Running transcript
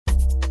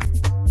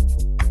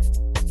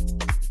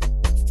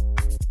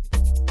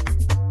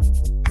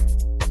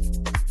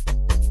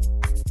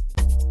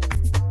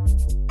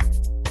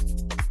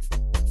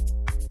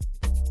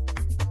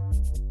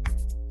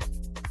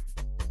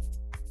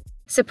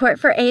Support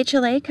for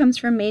AHLA comes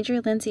from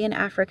Major Lindsey in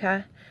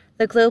Africa,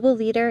 the global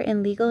leader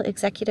in legal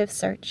executive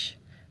search.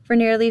 For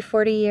nearly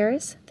 40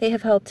 years, they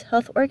have helped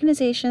health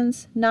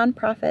organizations,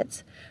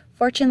 nonprofits,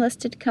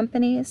 Fortune-listed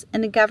companies,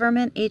 and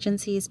government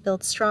agencies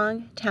build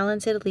strong,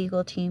 talented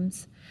legal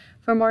teams.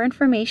 For more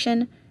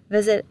information,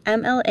 visit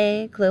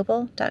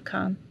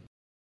mlaglobal.com.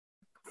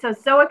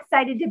 So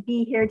excited to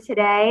be here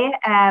today.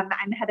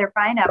 I'm Heather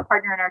Fine, a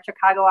partner in our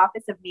Chicago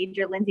office of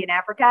Major Lindsey in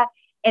Africa.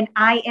 And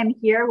I am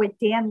here with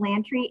Dan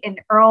Lantry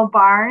and Earl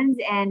Barnes,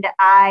 and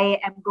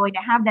I am going to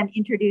have them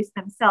introduce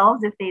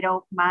themselves if they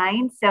don't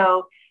mind.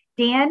 So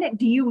Dan,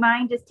 do you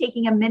mind just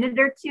taking a minute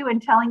or two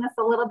and telling us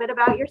a little bit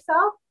about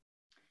yourself?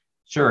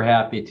 Sure,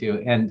 happy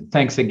to. And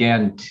thanks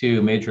again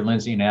to Major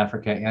Lindsey in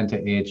Africa and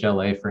to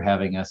AHLA for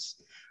having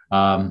us.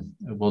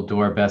 We'll do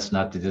our best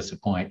not to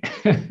disappoint.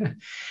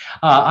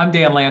 I'm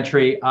Dan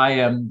Lantry. I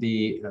am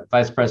the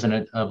Vice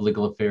President of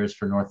Legal Affairs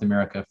for North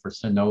America for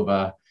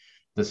Sonova,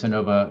 the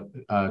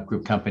Sonova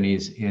group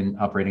companies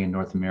operating in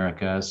North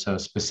America. So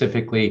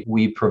specifically,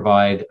 we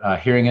provide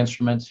hearing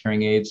instruments,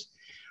 hearing aids,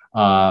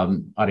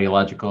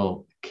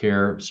 audiological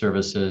care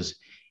services,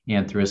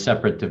 and through a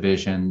separate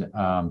division,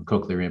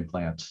 cochlear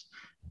implants.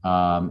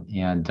 I've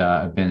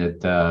been at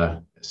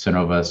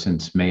Sonova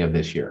since May of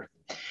this year.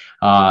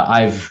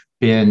 I've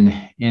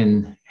been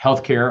in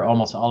healthcare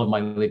almost all of my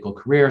legal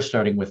career,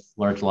 starting with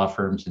large law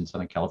firms in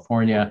Southern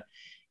California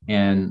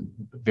and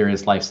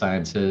various life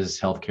sciences,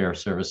 healthcare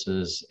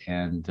services,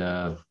 and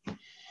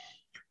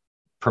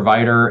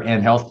provider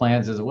and health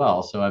plans as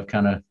well. So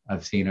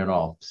I've seen it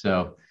all.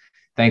 So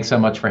thanks so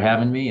much for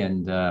having me.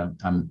 And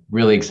I'm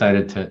really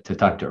excited to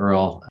talk to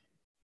Earl.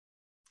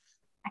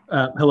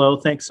 Hello,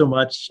 thanks so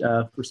much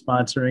for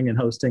sponsoring and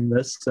hosting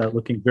this.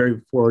 Looking very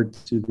forward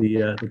to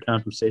the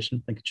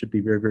conversation. I think it should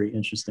be very, very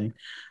interesting.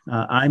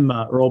 I'm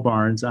Earl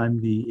Barnes. I'm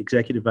the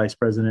Executive Vice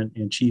President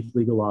and Chief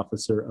Legal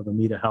Officer of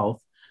Amita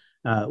Health.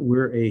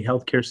 We're a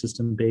healthcare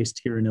system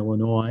based here in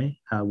Illinois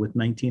with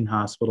 19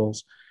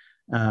 hospitals,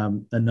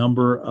 a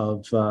number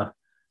of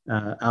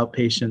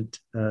outpatient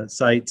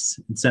sites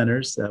and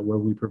centers where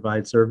we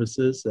provide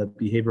services,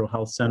 behavioral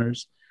health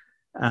centers.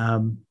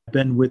 I've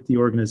been with the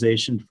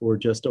organization for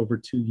just over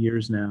 2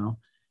 years now.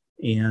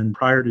 And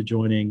prior to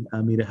joining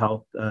Amita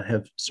Health,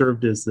 have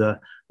served as the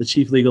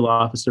Chief Legal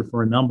Officer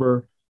for a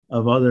number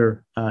of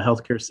other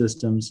healthcare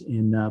systems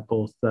in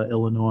both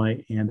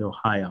Illinois and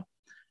Ohio.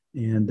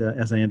 And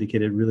as I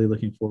indicated, really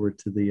looking forward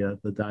to the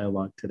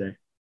dialogue today.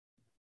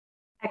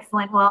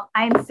 Excellent. Well,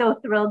 I'm so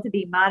thrilled to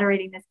be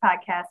moderating this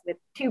podcast with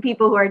two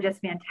people who are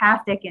just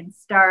fantastic and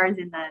stars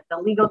in the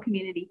legal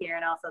community here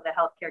and also the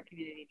healthcare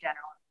community in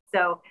general.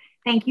 So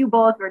thank you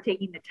both for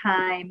taking the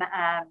time.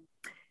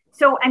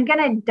 So I'm going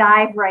to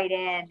dive right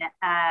in,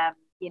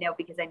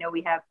 because I know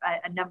we have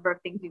a number of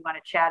things we want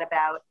to chat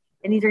about.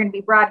 And these are going to be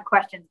broad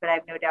questions, but I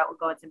have no doubt we'll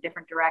go in some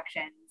different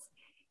directions.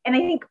 And I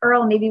think,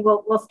 Earl, maybe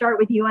we'll start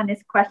with you on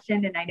this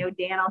question. And I know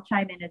Dan will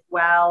chime in as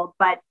well.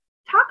 But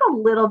talk a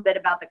little bit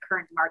about the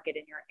current market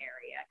in your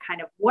area, kind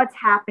of what's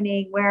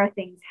happening, where are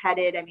things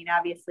headed? I mean,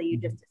 obviously, you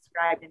just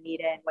described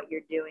Amita and what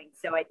you're doing.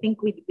 So I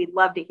think we'd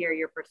love to hear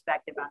your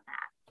perspective on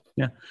that.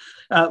 Yeah.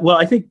 Well,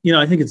 I think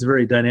it's a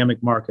very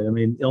dynamic market. I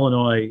mean,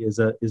 Illinois is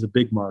a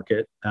big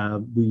market.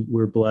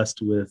 We're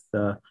blessed with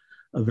a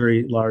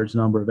very large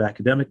number of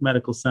academic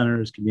medical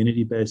centers,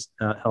 community-based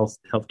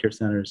healthcare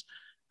centers.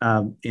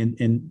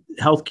 And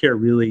healthcare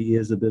really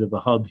is a bit of a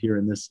hub here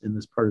in this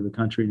part of the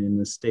country and in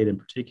this state in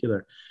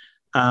particular.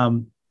 There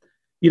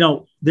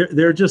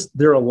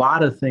are a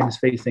lot of things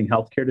facing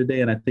healthcare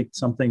today. And I think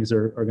some things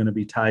are going to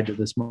be tied to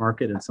this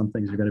market and some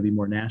things are going to be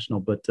more national.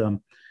 But,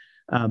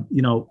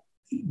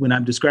 when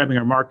I'm describing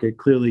our market,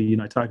 clearly,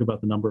 I talk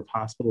about the number of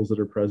hospitals that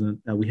are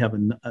present. We have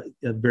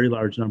a very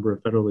large number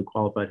of federally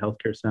qualified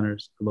healthcare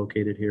centers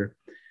located here.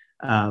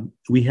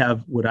 We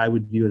have what I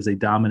would view as a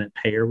dominant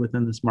payer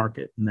within this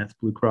market, and that's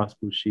Blue Cross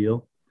Blue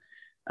Shield.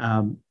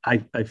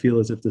 I feel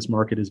as if this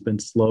market has been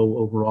slow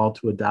overall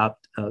to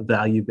adopt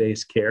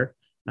value-based care.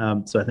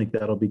 So I think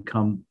that'll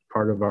become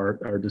part of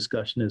our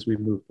discussion as we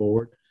move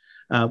forward.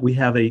 We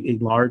have a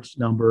large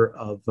number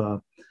of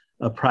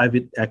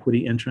private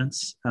equity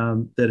entrants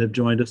that have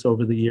joined us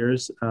over the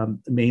years,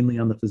 mainly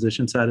on the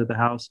physician side of the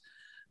house,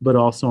 but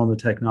also on the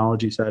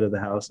technology side of the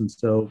house. And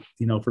so,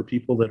 for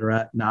people that are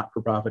at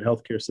not-for-profit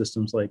healthcare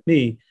systems like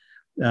me,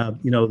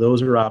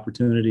 those are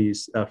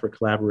opportunities for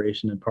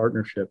collaboration and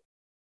partnership.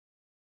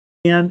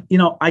 And,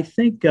 I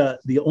think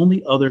the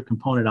only other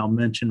component I'll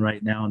mention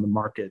right now in the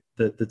market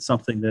that's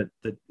something that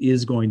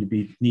is going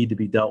to need to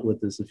be dealt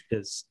with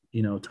as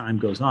time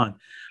goes on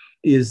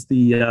is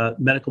the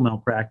medical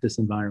malpractice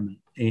environment.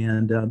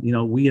 And,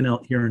 we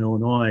here in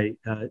Illinois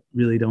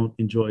really don't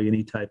enjoy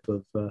any type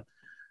of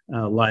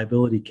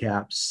liability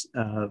caps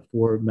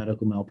for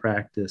medical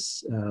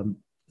malpractice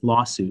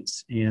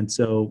lawsuits. And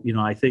so,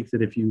 I think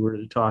that if you were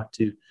to talk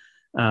to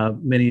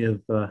many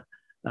of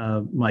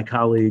my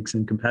colleagues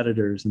and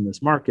competitors in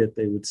this market,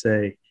 they would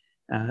say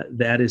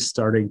that is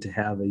starting to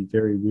have a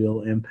very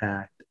real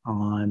impact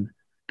on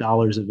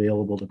dollars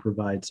available to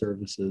provide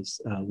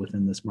services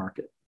within this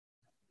market.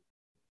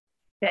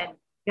 Good,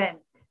 good.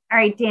 All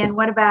right, Dan,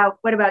 what about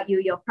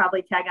you? You'll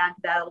probably tag on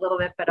to that a little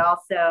bit, but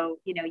also,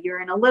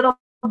 you're in a little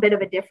bit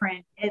of a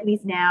different, at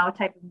least now,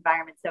 type of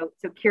environment. So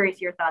curious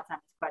your thoughts on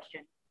this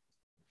question.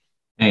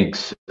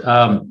 Thanks.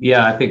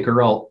 Yeah, I think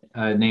Earl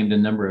named a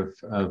number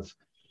of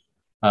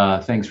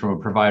things from a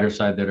provider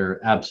side that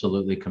are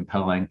absolutely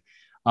compelling.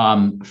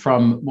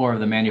 From more of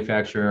the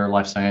manufacturer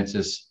life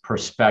sciences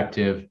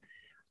perspective,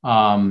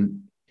 and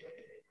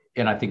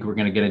I think we're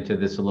going to get into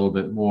this a little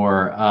bit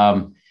more.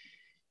 I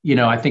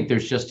think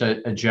there's just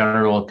a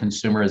general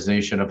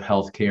consumerization of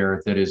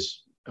healthcare that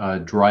is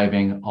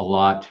driving a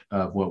lot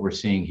of what we're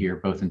seeing here,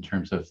 both in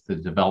terms of the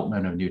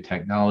development of new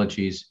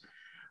technologies,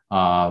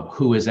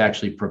 who is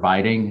actually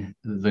providing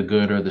the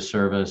good or the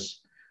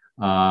service.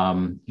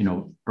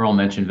 Earl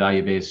mentioned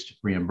value-based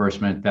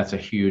reimbursement. That's a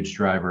huge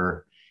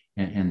driver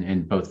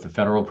in both the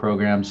federal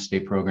programs,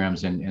 state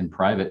programs, and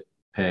private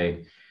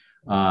pay.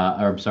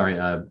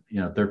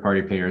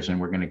 Third-party payers, and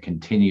we're going to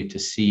continue to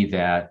see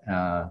that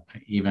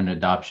even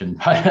adoption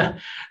by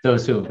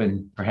those who have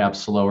been perhaps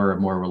slower or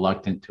more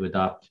reluctant to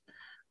adopt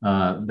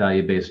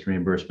value-based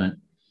reimbursement.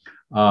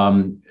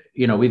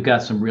 We've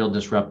got some real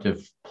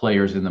disruptive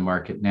players in the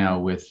market now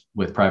with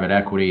private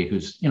equity,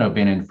 who's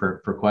been in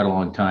for quite a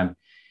long time,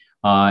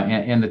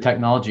 and the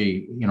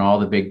technology. All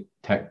the big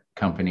tech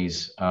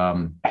companies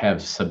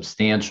have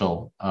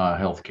substantial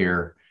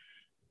healthcare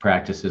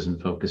practices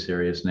and focus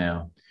areas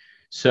now.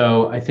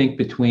 So I think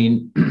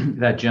between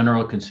that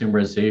general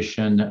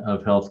consumerization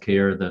of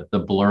healthcare, the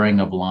blurring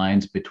of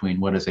lines between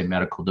what is a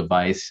medical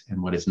device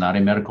and what is not a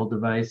medical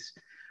device,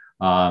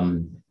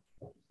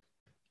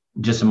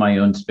 just in my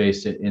own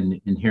space in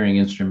hearing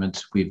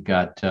instruments, we've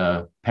got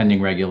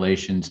pending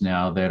regulations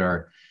now that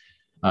are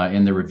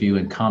in the review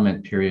and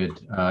comment period.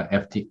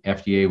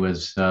 FDA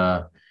was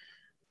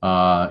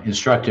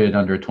instructed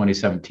under a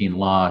 2017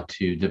 law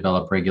to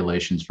develop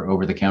regulations for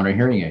over-the-counter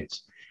hearing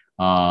aids.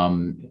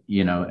 And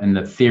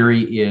the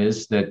theory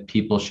is that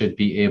people should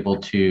be able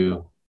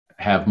to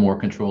have more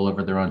control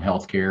over their own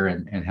healthcare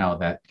and how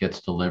that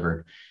gets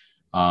delivered.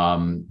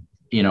 And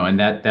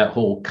that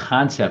whole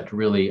concept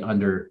really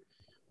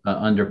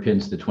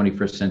underpins the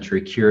 21st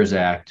Century Cures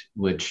Act,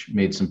 which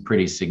made some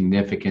pretty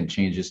significant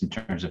changes in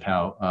terms of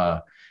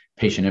how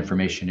patient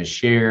information is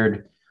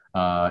shared,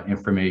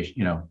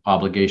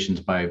 obligations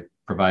by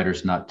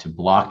providers not to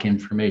block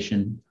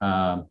information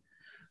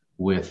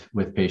with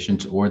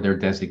patients or their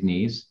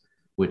designees,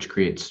 which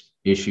creates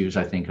issues,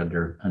 I think,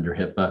 under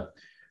HIPAA.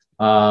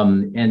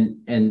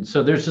 And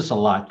so there's just a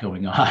lot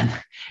going on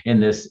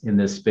in this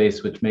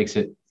space, which makes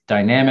it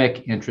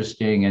dynamic,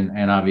 interesting,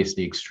 and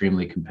obviously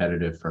extremely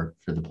competitive for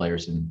the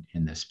players in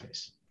this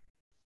space.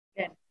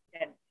 Good.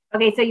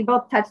 Okay, so you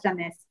both touched on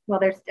this.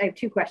 Well, I have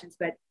two questions,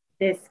 but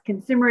this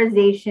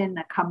consumerization,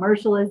 the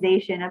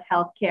commercialization of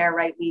healthcare,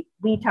 right?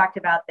 We talked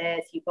about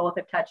this. You both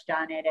have touched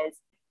on it as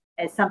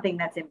something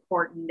that's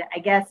important. I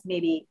guess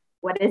maybe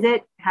what is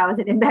it? How is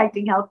it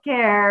impacting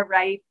healthcare,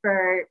 right?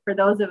 For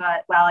those of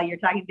us, well, you're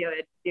talking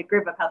to a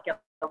group of healthcare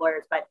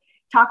lawyers, but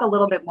talk a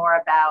little bit more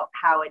about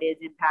how it is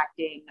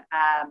impacting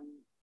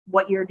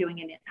what you're doing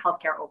in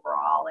healthcare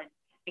overall. And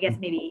I guess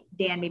maybe,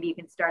 Dan, maybe you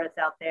can start us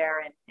out there,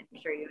 and I'm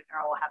sure you and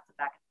Earl will have some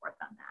back and forth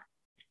on that.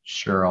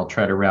 Sure, I'll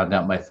try to round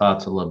out my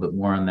thoughts a little bit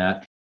more on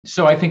that.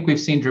 So I think we've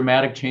seen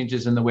dramatic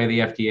changes in the way the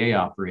FDA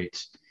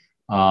operates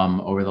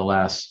over the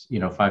last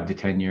 5 to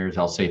 10 years.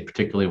 I'll say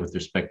particularly with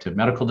respect to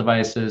medical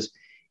devices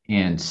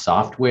and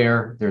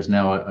software. There's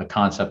now a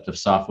concept of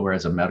software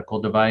as a medical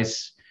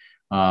device.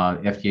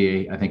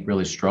 FDA, I think,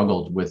 really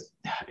struggled with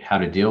how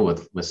to deal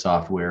with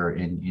software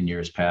in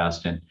years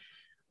past, and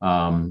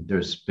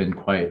there's been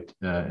quite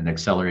an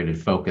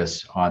accelerated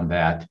focus on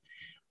that.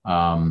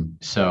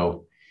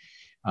 So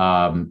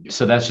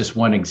that's just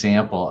one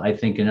example. I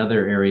think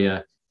another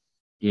area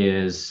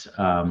is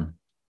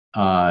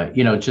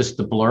just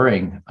the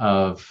blurring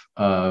of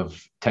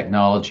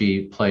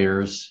technology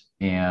players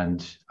and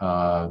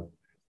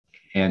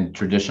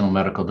traditional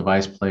medical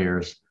device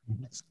players,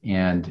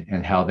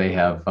 and how they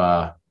have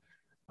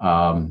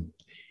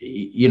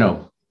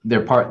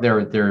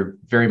they're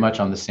very much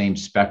on the same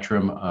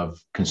spectrum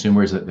of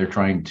consumers that they're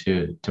trying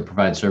to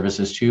provide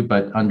services to,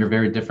 but under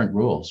very different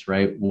rules,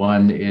 right?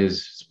 One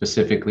is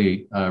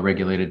specifically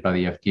regulated by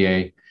the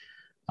FDA,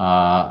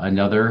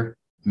 another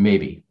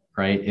maybe,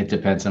 right? It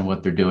depends on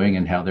what they're doing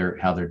and how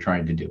they're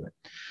trying to do it.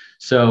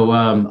 So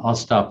I'll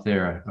stop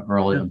there.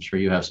 Earl, I'm sure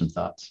you have some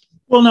thoughts.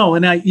 Well, no,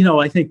 and I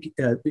think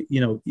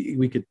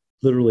we could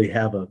literally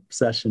have a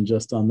session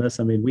just on this.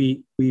 I mean,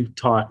 we've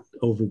talked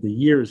over the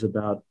years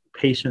about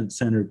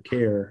patient-centered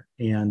care,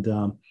 and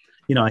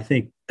I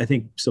think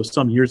so.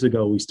 Some years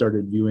ago, we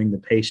started viewing the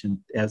patient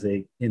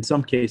in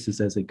some cases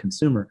as a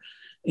consumer,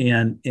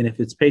 and if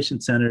it's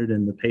patient-centered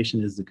and the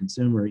patient is the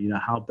consumer,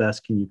 how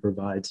best can you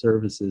provide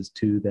services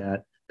to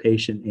that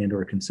patient and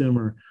or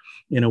consumer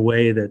in a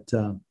way that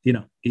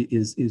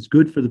is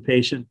good for the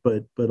patient,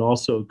 but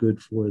also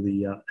good for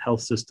the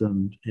health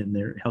system and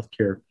their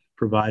healthcare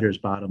providers'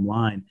 bottom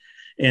line.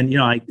 And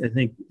I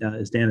think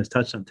as Dan has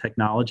touched on,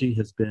 technology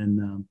has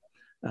been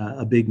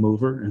a big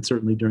mover, and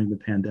certainly during the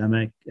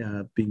pandemic,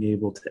 being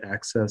able to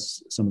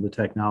access some of the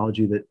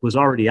technology that was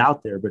already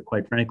out there, but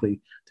quite frankly,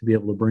 to be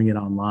able to bring it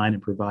online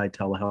and provide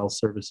telehealth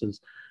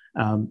services,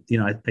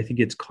 I think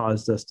it's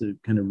caused us to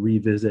kind of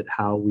revisit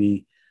how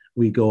we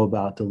go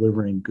about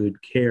delivering good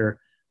care.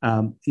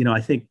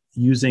 I think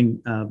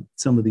using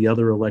some of the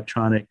other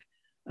electronic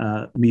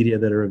media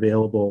that are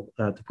available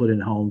to put in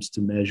homes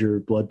to measure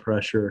blood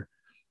pressure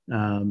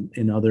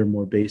and other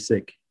more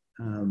basic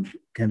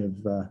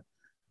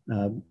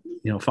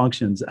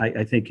functions,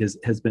 I think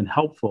has been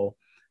helpful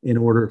in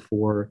order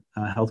for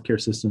healthcare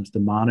systems to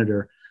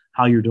monitor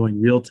how you're doing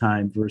real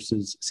time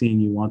versus seeing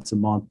you once a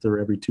month or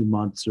every 2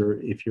 months, or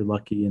if you're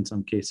lucky in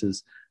some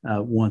cases,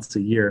 once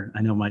a year.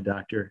 I know my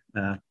doctor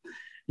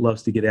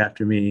loves to get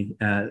after me.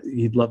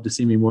 He'd love to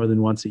see me more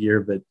than once a year,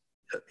 but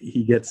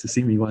he gets to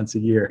see me once a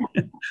year.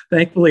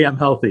 Thankfully, I'm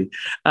healthy.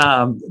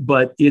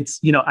 But it's,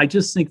 I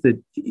just think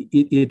that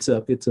it's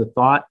a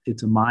thought,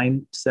 it's a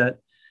mindset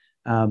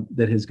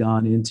that has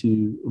gone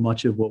into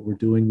much of what we're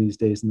doing these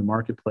days in the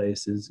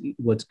marketplace is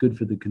what's good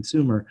for the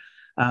consumer.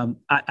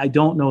 I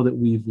don't know that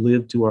we've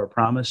lived to our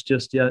promise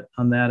just yet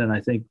on that. And I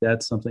think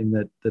that's something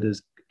that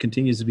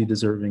continues to be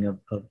deserving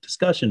of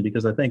discussion,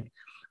 because I think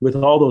with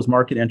all those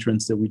market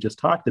entrants that we just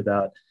talked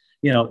about,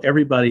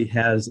 everybody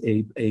has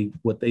a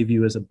what they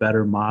view as a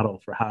better model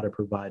for how to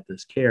provide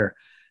this care.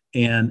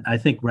 And I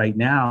think right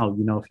now,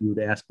 if you were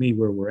to ask me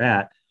where we're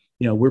at,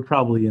 we're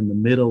probably in the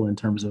middle in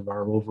terms of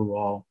our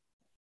overall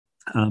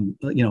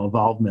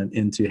involvement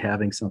into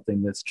having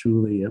something that's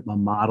truly a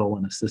model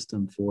and a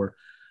system for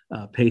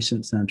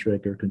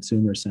patient-centric or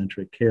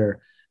consumer-centric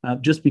care.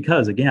 Just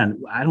because,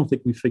 again, I don't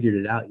think we figured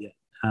it out yet.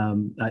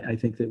 I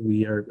think that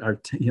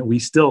we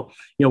still,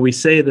 we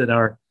say that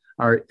our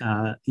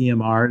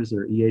EMRs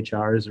or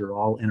EHRs are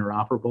all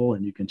interoperable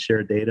and you can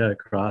share data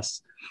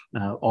across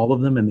all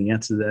of them. And the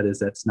answer to that is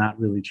that's not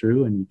really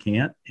true, and you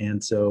can't.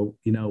 And so,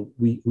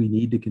 we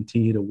need to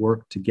continue to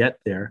work to get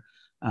there.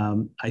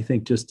 I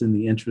think just in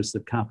the interest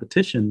of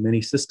competition,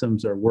 many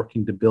systems are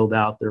working to build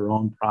out their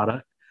own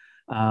product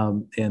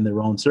and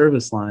their own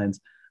service lines,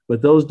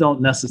 but those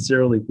don't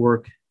necessarily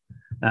work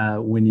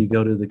when you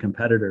go to the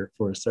competitor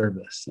for a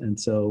service. And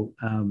so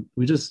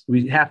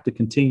we have to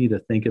continue to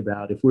think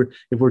about, if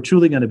we're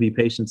truly going to be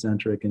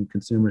patient-centric and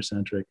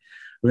consumer-centric,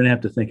 we're going to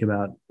have to think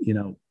about,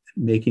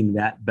 making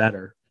that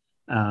better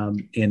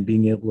and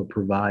being able to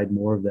provide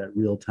more of that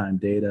real-time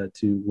data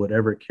to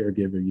whatever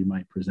caregiver you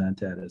might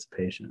present at as a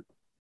patient.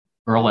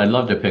 Earl, I'd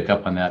love to pick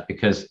up on that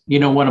because,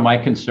 one of my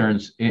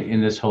concerns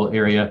in this whole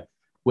area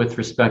with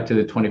respect to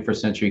the 21st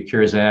Century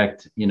Cures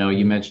Act,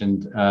 you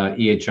mentioned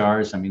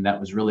EHRs. I mean, that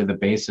was really the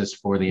basis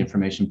for the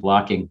information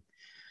blocking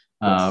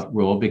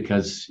rule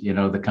because,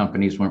 the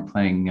companies weren't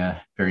playing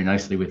very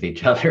nicely with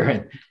each other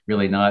and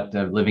really not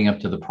living up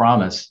to the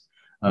promise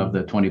of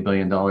the $20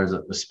 billion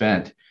that was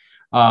spent.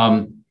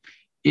 I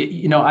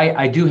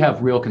do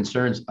have real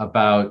concerns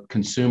about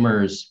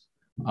consumers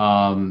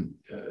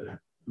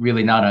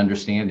really not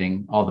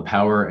understanding all the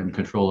power and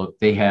control that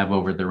they have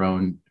over their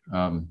own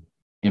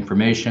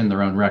information,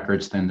 their own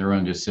records, and their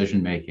own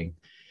decision making.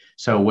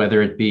 So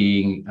whether it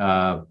be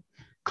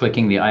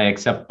clicking the I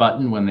accept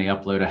button when they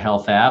upload a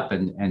health app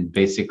and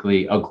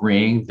basically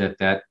agreeing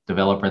that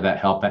developer, that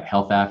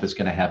health app is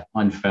going to have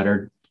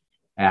unfettered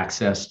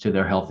access to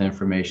their health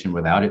information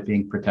without it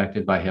being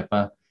protected by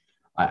HIPAA,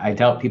 I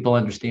doubt people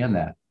understand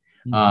that.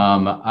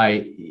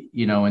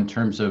 In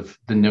terms of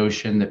the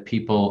notion that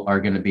people are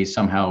going to be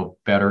somehow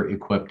better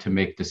equipped to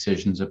make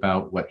decisions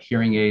about what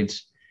hearing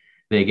aids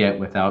they get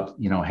without,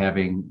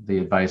 having the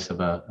advice of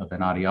an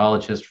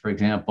audiologist, for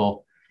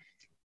example,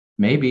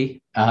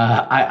 maybe.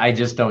 I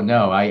just don't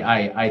know.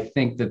 I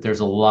think that there's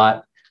a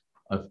lot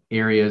of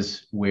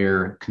areas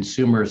where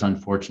consumers,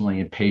 unfortunately,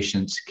 and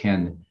patients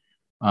can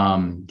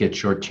get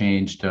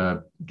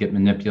shortchanged, get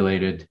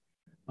manipulated,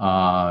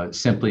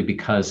 simply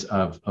because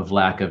of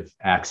lack of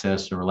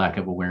access or lack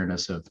of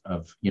awareness of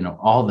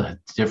all the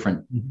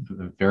different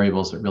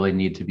variables that really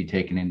need to be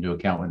taken into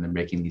account when they're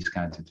making these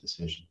kinds of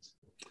decisions.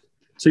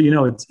 So,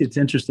 it's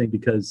interesting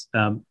because,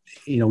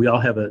 we all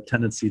have a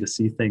tendency to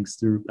see things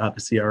through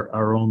obviously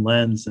our own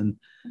lens. And,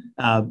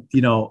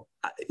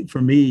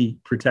 for me,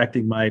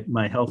 protecting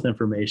my health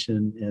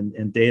information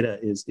and data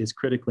is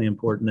critically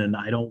important. And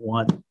I don't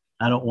want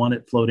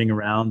it floating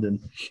around, and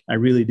I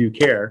really do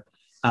care.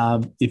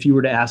 If you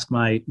were to ask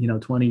my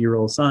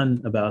 20-year-old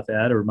son about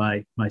that, or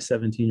my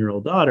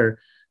 17-year-old daughter,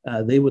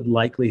 they would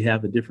likely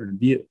have a different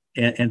view.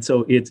 And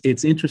so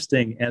it's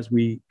interesting as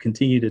we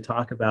continue to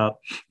talk about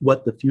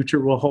what the future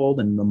will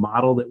hold and the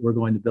model that we're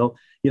going to build.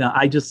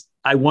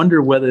 I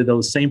wonder whether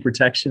those same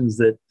protections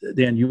that,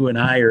 Dan, you and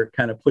I are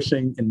kind of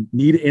pushing and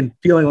need and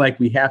feeling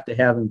like we have to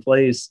have in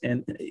place,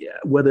 and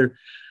whether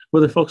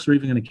folks are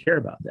even going to care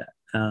about that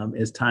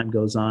as time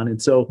goes on.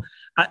 And so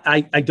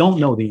I don't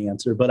know the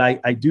answer, but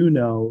I do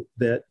know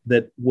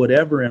that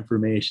whatever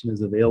information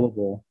is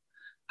available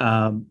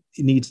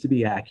it needs to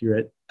be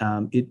accurate.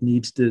 There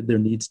needs to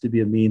be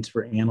a means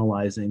for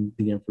analyzing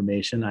the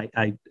information.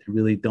 I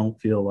really don't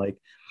feel like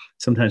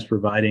sometimes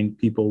providing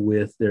people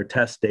with their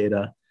test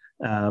data,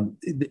 a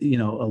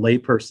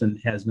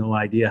layperson has no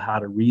idea how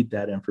to read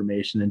that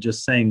information, and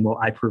just saying, well,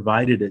 I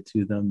provided it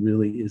to them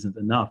really isn't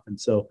enough. And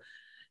so,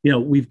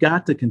 we've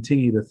got to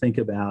continue to think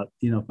about,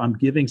 if I'm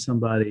giving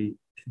somebody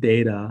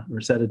data or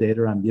a set of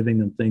data, I'm giving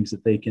them things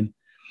that they can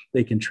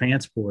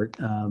transport,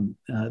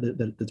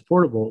 that's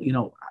portable.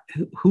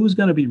 Who's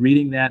going to be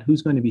reading that?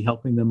 Who's going to be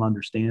helping them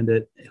understand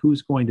it?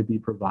 Who's going to be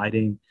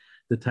providing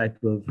the type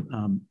of,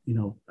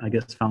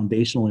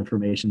 foundational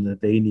information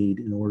that they need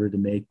in order to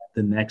make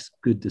the next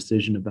good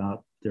decision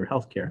about their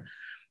healthcare?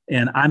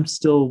 And I'm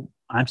still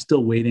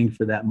waiting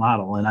for that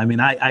model. And I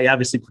mean, I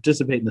obviously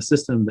participate in the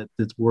system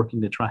that's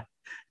working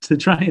to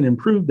try and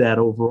improve that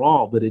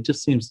overall, but it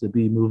just seems to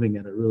be moving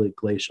at a really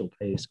glacial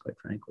pace, quite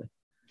frankly.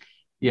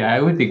 Yeah,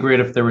 it would be great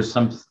if there was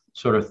some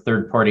sort of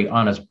third-party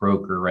honest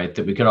broker, right?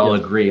 That we could all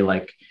agree,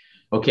 like,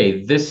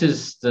 okay, this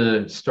is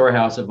the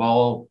storehouse of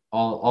all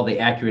the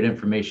accurate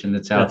information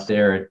that's out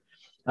there.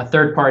 A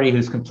third party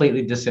who's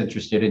completely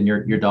disinterested in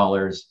your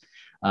dollars,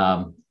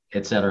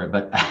 et cetera.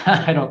 But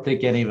I don't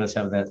think any of us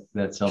have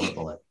that silver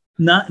bullet.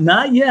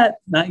 Not yet.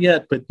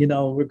 But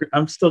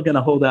I'm still going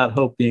to hold out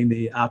hope, being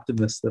the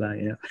optimist that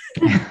I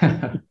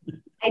am.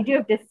 I do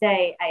have to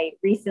say,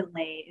 it's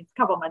a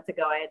couple months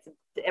ago,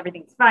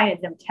 everything's fine, I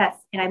had some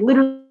tests, and I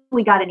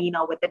literally got an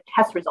email with the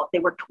test results. They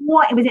were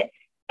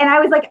and I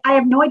was like, I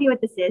have no idea what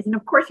this is. And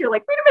of course you're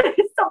like, wait a minute,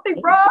 is something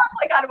wrong?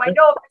 Like, how do I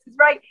know if this is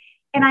right?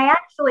 And I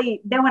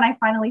actually, then when I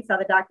finally saw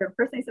the doctor in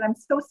person, I said, I'm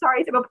so sorry.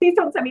 I said, well, please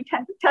don't send me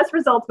test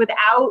results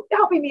without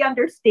helping me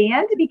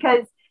understand,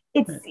 because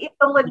it's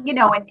a little,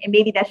 and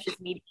maybe that's just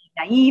me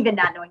being naive and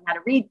not knowing how to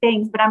read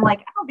things. But I'm like,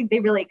 I don't think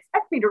they really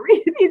expect me to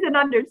read these and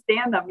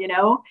understand them,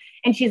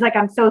 And she's like,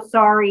 I'm so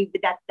sorry,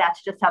 but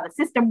that's just how the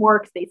system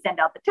works. They send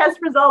out the test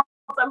results.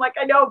 I'm like,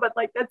 I know, but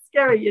like, that's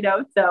scary,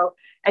 So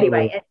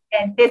anyway,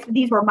 and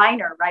these were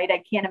minor, right?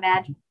 I can't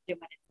imagine when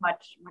it's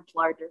much, much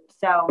larger.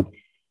 So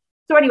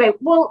anyway,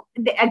 well,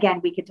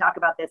 again, we could talk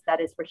about this.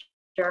 That is for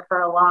sure,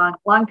 for a long,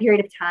 long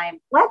period of time.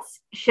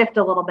 Let's shift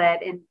a little bit.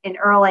 And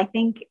Earl, I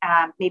think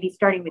maybe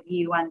starting with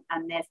you on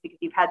this, because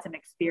you've had some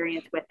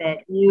experience with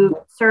it. You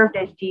served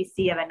as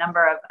GC of a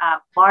number of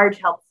large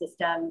health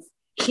systems,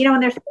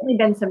 and there's certainly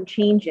been some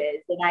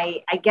changes. And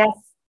I guess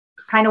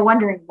kind of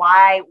wondering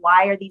why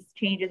are these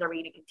changes? Are we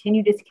going to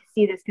continue to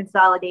see this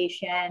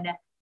consolidation?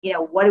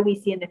 What do we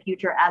see in the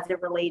future as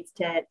it relates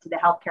to the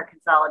healthcare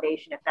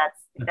consolidation, if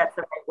that's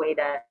the right way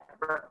to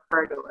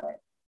refer to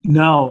it?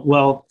 No,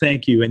 well,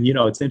 thank you. And,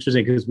 it's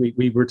interesting because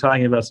we were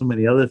talking about so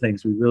many other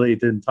things. We really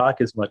didn't talk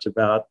as much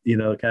about,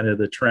 kind of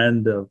the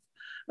trend of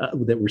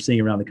that we're seeing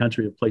around the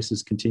country of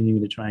places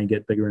continuing to try and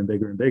get bigger and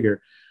bigger and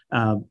bigger.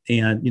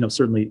 And,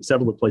 certainly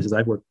several of the places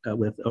I've worked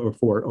with or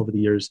for over the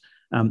years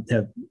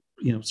have,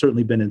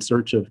 certainly been in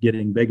search of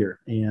getting bigger.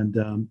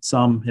 And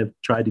some have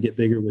tried to get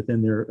bigger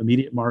within their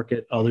immediate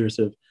market. Others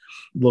have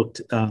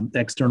looked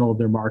external of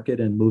their market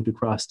and moved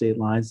across state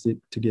lines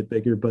to get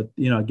bigger. But,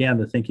 again,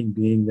 the thinking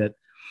being that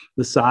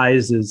the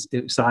size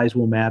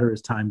will matter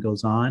as time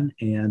goes on,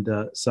 and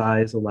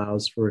size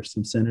allows for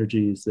some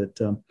synergies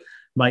that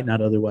might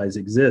not otherwise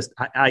exist.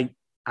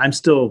 I'm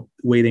still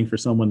waiting for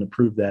someone to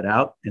prove that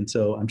out. And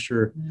so I'm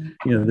sure,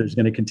 there's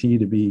going to continue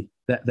to be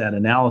that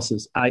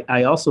analysis.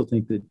 I also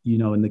think that,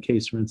 in the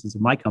case, for instance,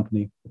 of my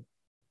company,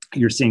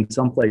 you're seeing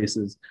some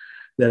places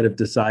that have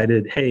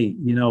decided, hey,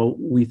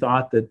 we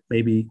thought that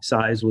maybe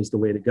size was the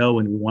way to go,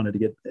 and we wanted to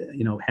get,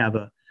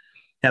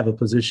 have a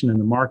position in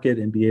the market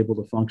and be able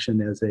to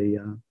function as a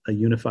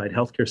unified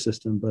healthcare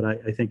system. But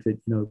I think that,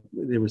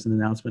 there was an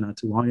announcement not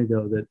too long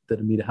ago that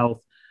Amita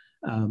Health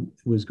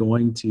was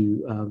going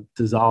to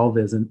dissolve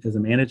as a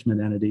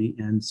management entity.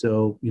 And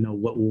so,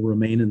 what will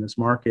remain in this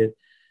market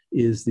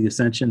is the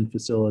Ascension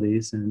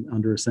facilities and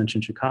under Ascension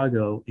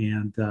Chicago,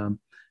 and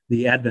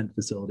the Advent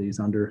facilities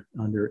under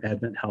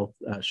Advent Health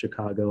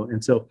Chicago.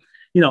 And so,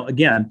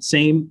 again,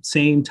 same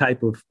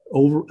type of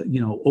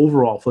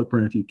overall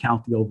footprint if you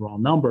count the overall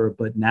number,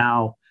 but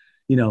now,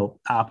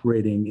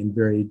 operating in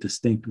very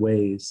distinct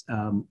ways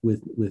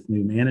with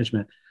new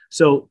management.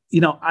 So,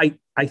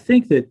 I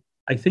think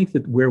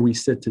that where we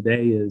sit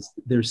today is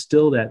there's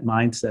still that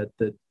mindset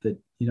that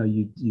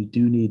you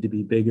do need to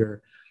be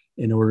bigger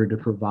in order to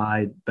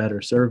provide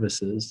better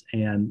services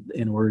and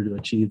in order to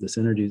achieve the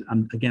synergies.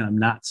 I'm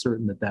not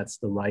certain that that's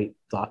the right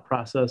thought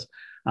process.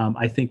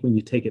 I think when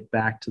you take it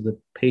back to the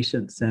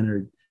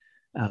patient-centered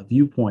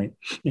viewpoint,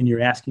 and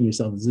you're asking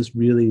yourself, is this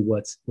really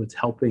what's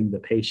helping the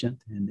patient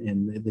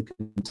and the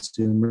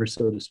consumer,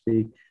 so to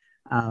speak?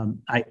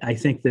 I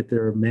think that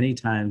there are many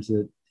times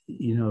that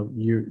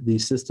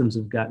these systems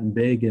have gotten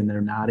big and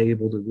they're not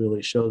able to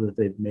really show that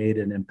they've made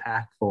an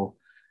impactful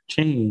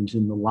change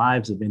in the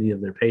lives of any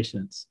of their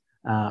patients.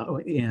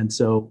 And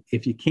so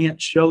if you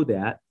can't show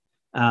that,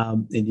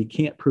 and you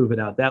can't prove it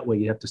out that way,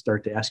 you have to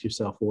start to ask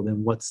yourself, well,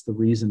 then what's the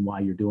reason why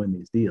you're doing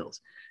these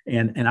deals?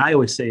 And I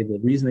always say the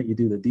reason that you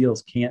do the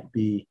deals can't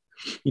be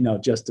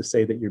just to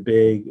say that you're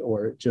big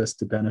or just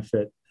to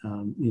benefit,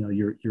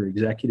 your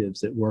executives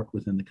that work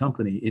within the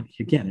company. It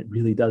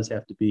really does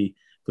have to be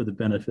for the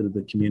benefit of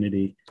the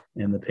community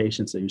and the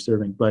patients that you're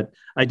serving. But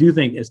I do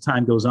think as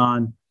time goes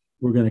on,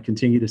 we're going to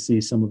continue to see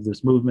some of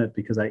this movement,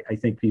 because I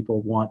think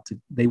people want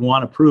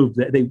to prove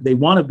that they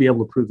want to be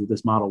able to prove that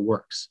this model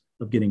works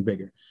of getting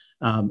bigger,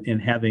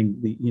 and having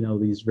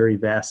these very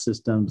vast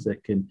systems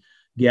that can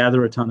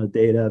gather a ton of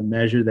data,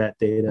 measure that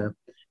data,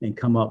 and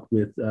come up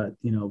with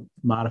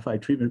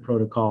modified treatment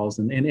protocols.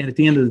 And at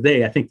the end of the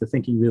day, I think the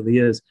thinking really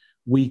is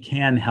we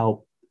can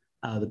help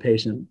the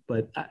patient,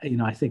 but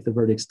I think the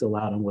verdict's still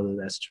out on whether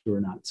that's true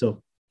or not.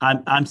 So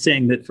I'm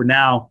saying that for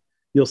now,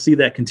 you'll see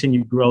that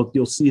continued growth.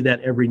 You'll see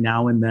that every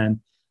now and then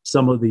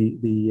some of the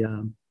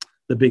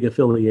big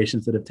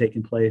affiliations that have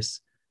taken place.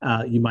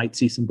 You might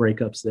see some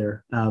breakups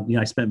there.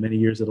 I spent many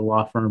years at a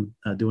law firm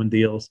doing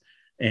deals,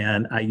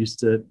 and I used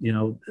to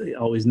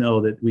always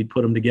know that we'd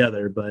put them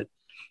together, but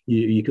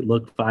you could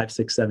look 5,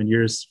 6, 7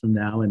 years from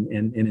now, and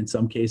in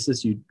some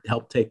cases you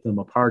help take them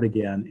apart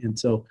again. And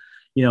so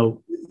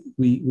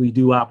we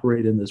do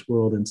operate in this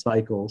world in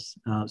cycles.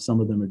 Some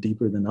of them are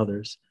deeper than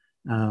others.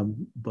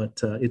 But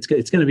it's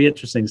going to be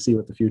interesting to see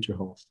what the future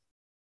holds.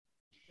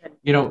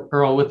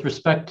 Earl, with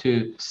respect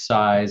to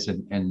size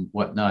and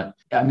whatnot,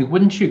 I mean,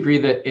 wouldn't you agree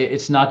that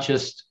it's not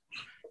just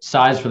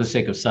size for the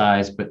sake of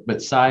size,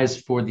 but size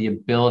for the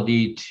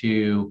ability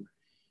to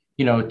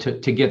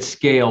get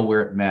scale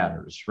where it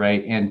matters,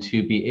 right? And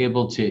to be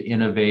able to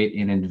innovate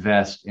and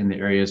invest in the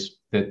areas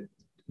that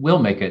will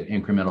make an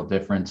incremental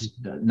difference,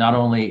 not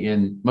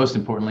only most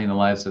importantly in the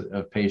lives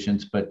of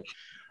patients, but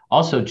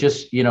also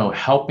just,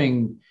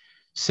 helping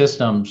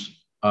systems,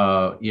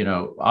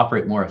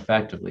 operate more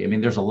effectively. I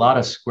mean, there's a lot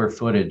of square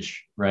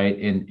footage, right,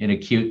 in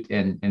acute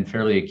and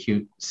fairly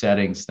acute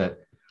settings that,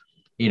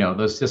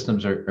 those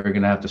systems are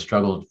going to have to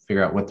struggle to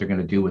figure out what they're going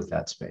to do with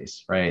that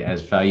space, right,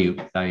 as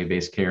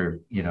value-based care,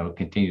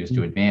 continues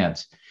to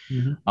advance.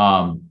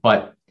 Mm-hmm.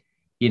 But,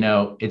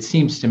 it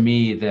seems to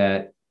me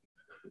that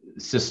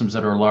systems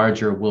that are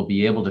larger will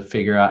be able to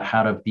figure out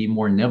how to be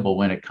more nimble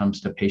when it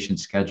comes to patient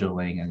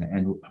scheduling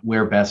and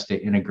where best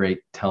to integrate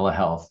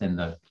telehealth in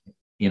the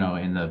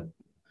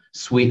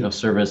suite of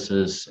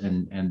services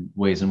and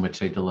ways in which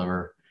they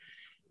deliver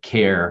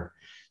care.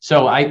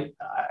 So I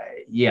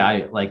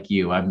like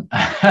you,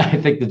 I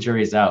think the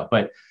jury's out,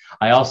 but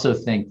I also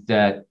think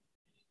that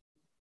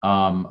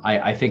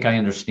I think I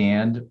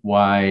understand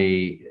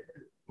why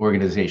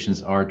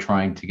organizations are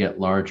trying to get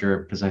larger,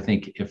 because I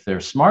think if they're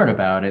smart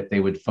about it, they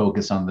would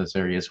focus on those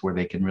areas where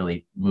they can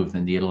really move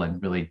the needle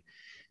and really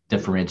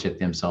differentiate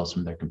themselves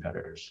from their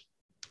competitors.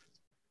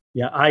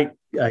 Yeah,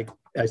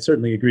 I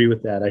certainly agree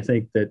with that. I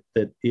think that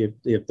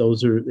if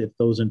those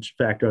in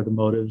fact are the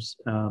motives,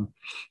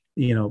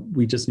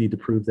 we just need to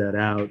prove that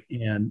out.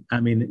 And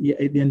I mean,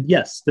 and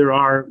yes, there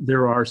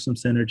are some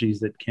synergies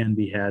that can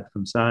be had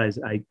from size.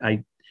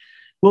 I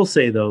will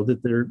say though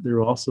that there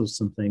are also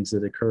some things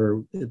that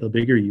occur the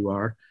bigger you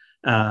are.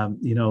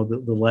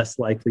 The less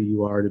likely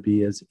you are to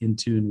be as in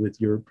tune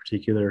with your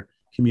particular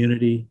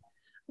community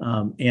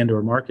and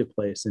or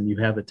marketplace, and you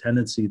have a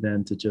tendency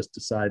then to just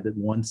decide that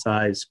one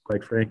size,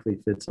 quite frankly,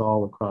 fits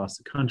all across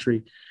the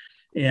country.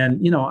 And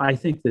I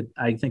think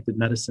that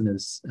medicine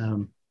is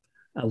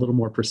a little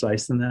more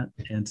precise than that,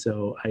 and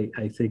so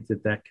I think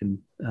that can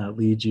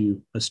lead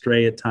you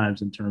astray at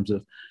times in terms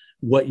of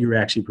what you're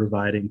actually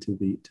providing to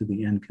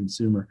the end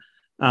consumer.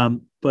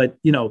 But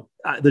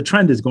the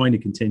trend is going to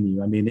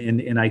continue. I mean,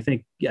 and I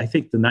think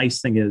the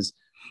nice thing is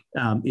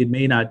it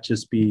may not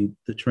just be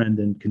the trend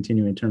and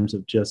continue in terms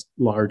of just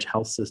large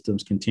health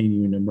systems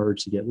continuing to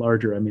emerge to get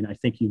larger. I mean, I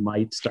think you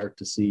might start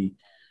to see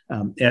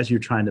as you're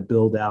trying to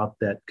build out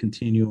that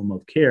continuum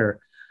of care,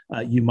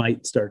 you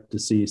might start to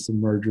see some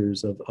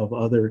mergers of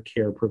other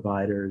care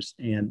providers,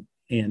 and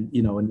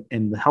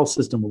the health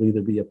system will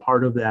either be a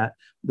part of that.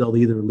 They'll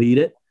either lead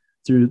it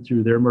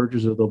through their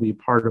mergers, or they'll be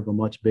part of a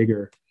much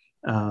bigger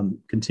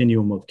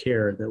continuum of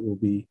care that will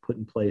be put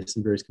in place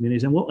in various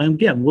communities. And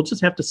we'll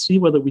just have to see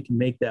whether we can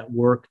make that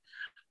work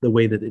the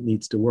way that it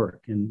needs to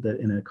work, and that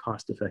in a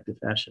cost-effective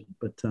fashion.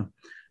 But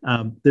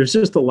there's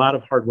just a lot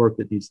of hard work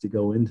that needs to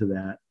go into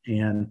that.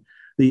 And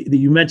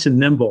you mentioned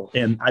nimble,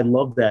 and I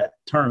love that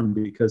term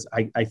because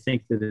I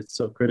think that it's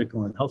so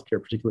critical in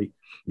healthcare, particularly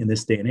in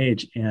this day and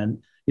age.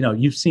 And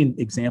you've seen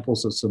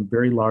examples of some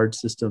very large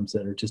systems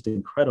that are just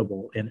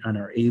incredible and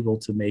are able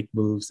to make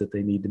moves that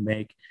they need to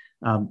make.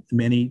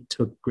 Many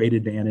took great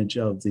advantage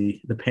of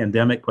the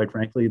pandemic. Quite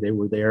frankly, they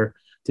were there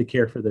to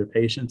care for their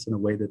patients in a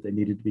way that they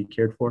needed to be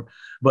cared for,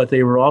 but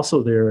they were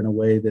also there in a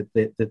way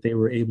that they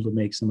were able to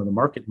make some of the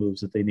market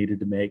moves that they needed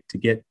to make to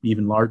get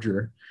even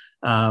larger,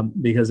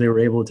 because they were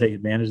able to take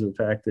advantage of the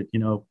fact that,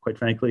 quite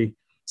frankly,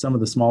 some of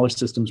the smaller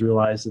systems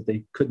realized that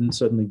they couldn't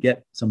suddenly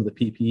get some of the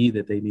PPE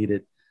that they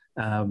needed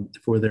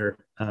for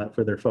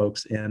their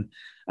folks, and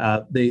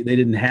they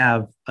didn't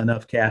have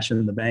enough cash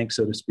in the bank,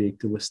 so to speak,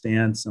 to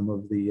withstand some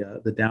of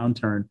the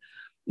downturn.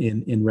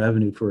 in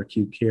revenue for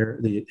acute care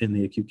in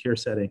the acute care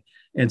setting.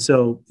 And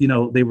so,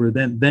 they were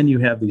then you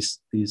have these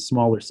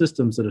smaller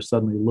systems that are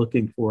suddenly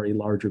looking for a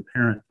larger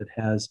parent that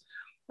has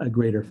a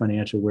greater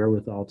financial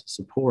wherewithal to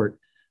support.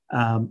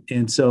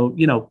 And so,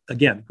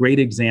 again, great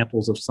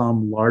examples of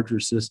some larger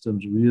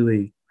systems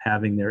really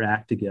having their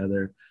act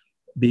together,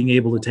 being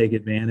able to take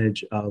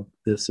advantage of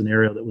the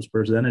scenario that was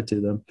presented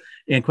to them,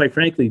 and quite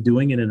frankly,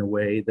 doing it in a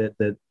way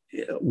that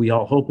we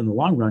all hope in the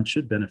long run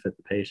should benefit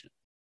the patient.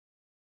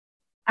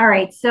 All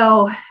right,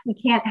 so we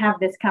can't have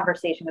this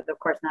conversation with, of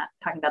course, not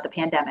talking about the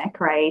pandemic,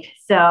 right?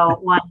 So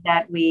one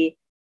that we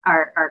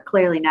are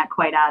clearly not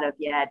quite out of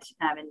yet,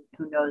 and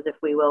who knows if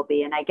we will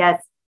be. And I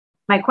guess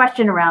my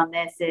question around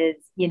this is,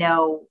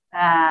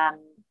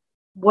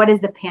 what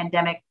is the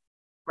pandemic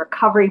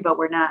recovery, but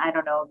I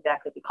don't know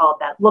exactly what we call it,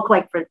 that look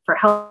like for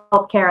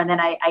healthcare? And then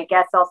I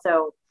guess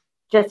also,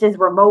 just is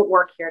remote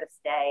work here to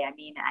stay? I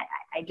mean,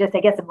 I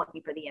guess I'm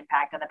looking for the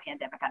impact on the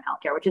pandemic on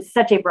healthcare, which is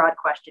such a broad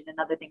question.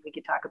 Another thing we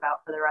could talk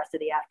about for the rest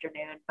of the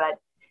afternoon, but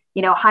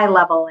high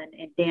level,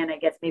 and Dan, I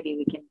guess maybe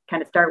we can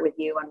kind of start with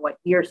you on what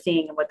you're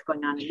seeing and what's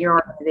going on in your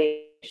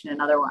organization and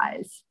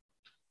otherwise.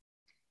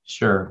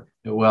 Sure.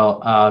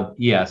 Well,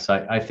 yes,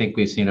 I think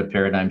we've seen a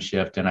paradigm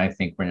shift, and I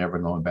think we're never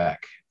going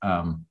back.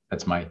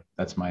 That's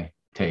my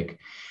take.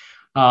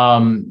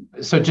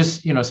 So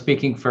just,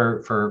 speaking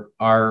for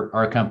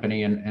our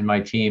company and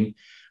my team,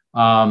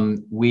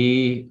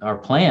 our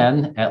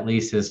plan at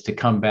least is to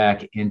come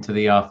back into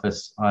the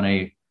office on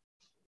a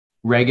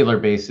regular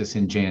basis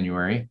in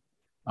January,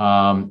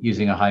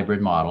 using a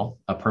hybrid model,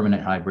 a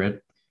permanent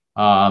hybrid,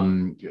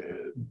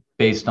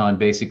 based on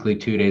basically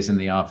 2 days in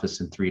the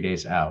office and 3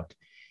 days out.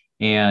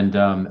 And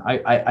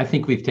I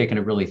think we've taken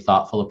a really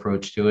thoughtful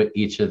approach to it.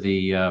 Each of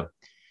the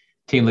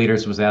team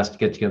leaders was asked to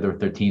get together with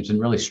their teams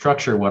and really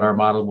structure what our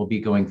model will be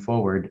going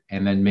forward,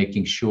 and then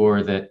making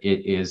sure that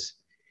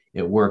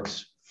it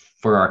works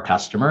for our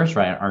customers,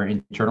 right? Our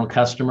internal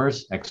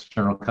customers,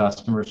 external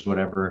customers,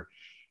 whatever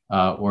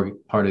or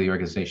part of the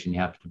organization you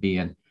have to be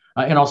in,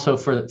 and also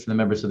for the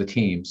members of the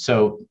team.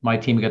 So my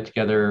team got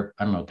together,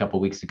 I don't know, a couple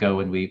of weeks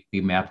ago, and we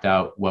mapped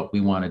out what we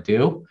want to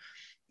do,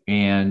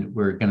 and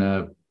we're going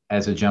to,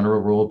 as a general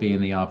rule, be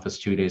in the office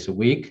 2 days a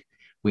week.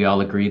 We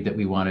all agreed that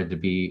we wanted to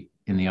be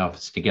in the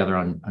office together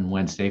on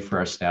Wednesday for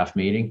our staff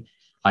meeting.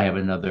 I have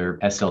another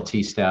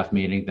SLT staff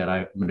meeting that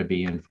I'm going to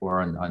be in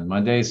for on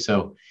Mondays.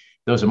 So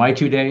those are my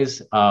 2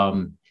 days.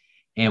 And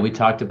we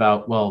talked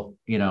about, well,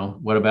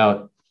 what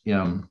about,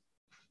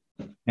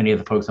 any of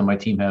the folks on my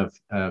team have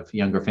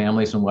younger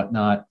families and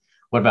whatnot.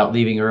 What about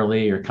leaving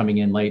early or coming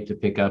in late to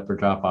pick up or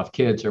drop off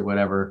kids or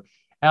whatever?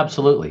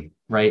 Absolutely,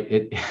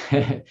 right?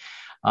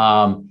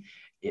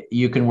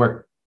 You can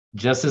work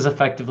just as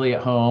effectively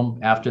at home,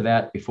 after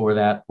that, before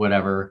that,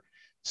 whatever.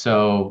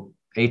 So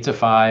 8 to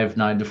 5,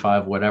 9 to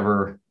 5,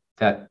 whatever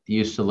that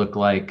used to look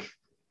like,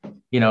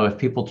 if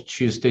people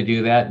choose to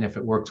do that and if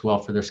it works well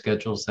for their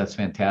schedules, that's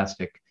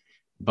fantastic.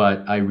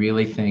 But I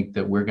really think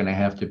that we're going to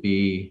have to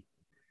be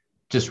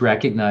just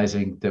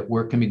recognizing that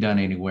work can be done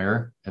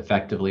anywhere,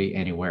 effectively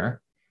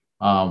anywhere.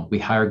 We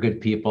hire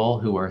good people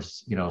who are,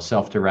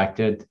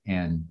 self-directed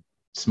and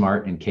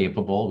smart and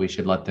capable. We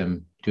should let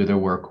them do their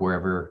work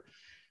wherever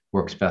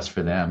works best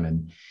for them.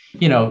 And,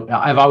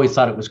 I've always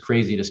thought it was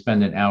crazy to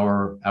spend an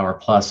hour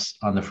plus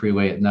on the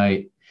freeway at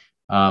night,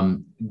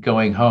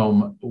 going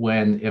home,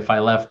 when if I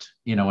left,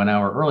 an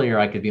hour earlier,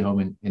 I could be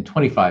home in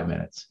 25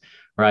 minutes.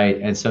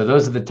 Right. And so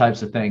those are the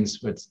types of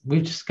things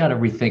we've just got to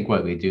rethink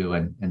what we do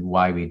and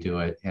why we do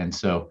it. And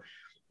so,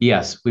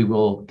 yes, we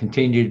will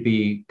continue to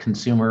be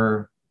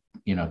customer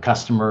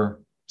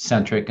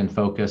centric and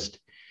focused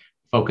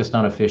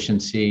on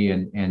efficiency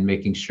and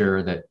making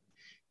sure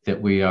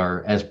that we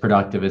are as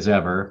productive as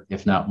ever,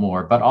 if not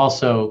more, but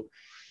also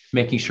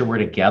making sure we're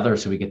together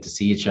so we get to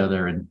see each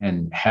other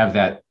and have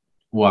that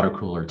water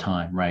cooler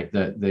time, right?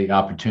 The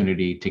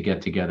opportunity to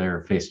get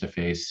together face to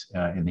face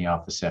in the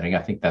office setting. I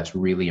think that's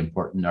really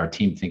important. Our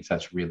team thinks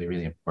that's really,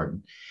 really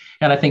important.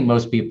 And I think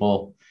most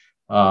people,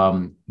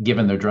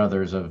 given their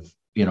druthers of,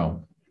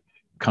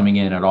 coming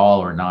in at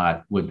all or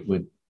not,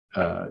 would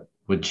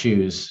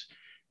choose,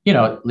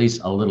 at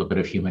least a little bit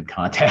of human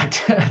contact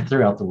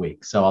throughout the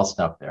week. So I'll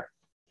stop there.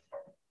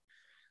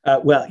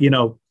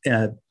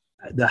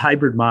 The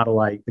hybrid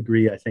model, I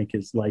agree, I think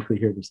is likely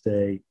here to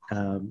stay.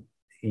 I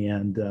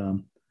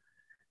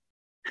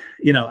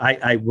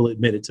will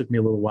admit it took me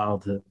a little while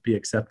to be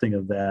accepting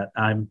of that.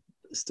 I'm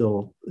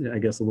still, I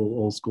guess, a little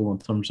old school in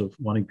terms of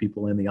wanting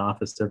people in the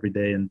office every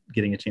day and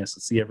getting a chance to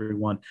see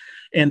everyone.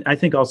 And I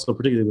think also,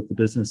 particularly with the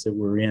business that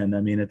we're in,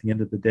 I mean, at the end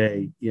of the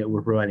day,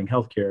 we're providing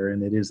healthcare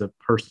and it is a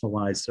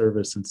personalized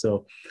service. And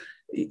so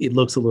it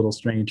looks a little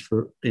strange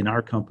in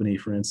our company,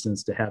 for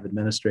instance, to have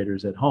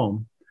administrators at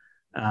home.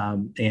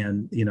 And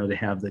to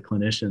have the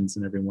clinicians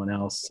and everyone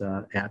else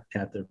at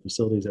their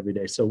facilities every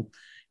day. So,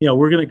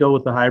 we're going to go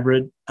with the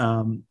hybrid.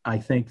 I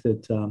think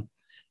that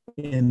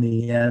in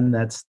the end,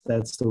 that's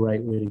the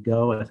right way to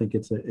go. I think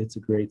it's a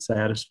great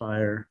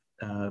satisfier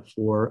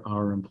for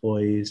our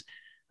employees.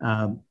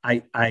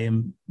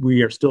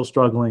 We are still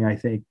struggling, I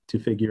think, to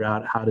figure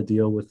out how to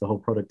deal with the whole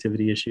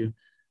productivity issue.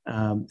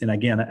 And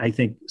again, I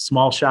think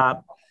small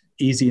shop,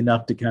 easy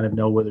enough to kind of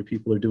know whether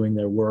people are doing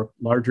their work.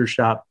 Larger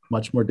shop,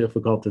 much more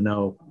difficult to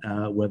know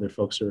whether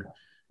folks are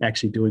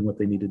actually doing what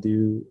they need to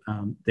do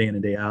day in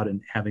and day out,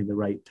 and having the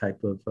right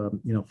type of,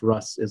 for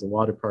us as a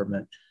law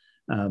department,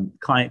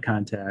 client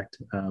contact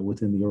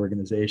within the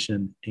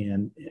organization.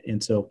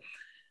 And so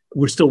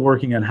we're still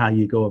working on how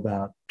you go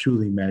about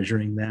truly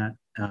measuring that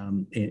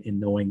and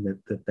knowing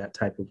that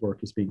type of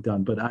work is being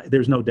done. But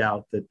there's no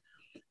doubt that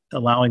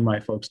allowing my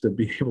folks to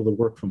be able to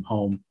work from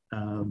home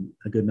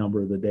a good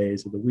number of the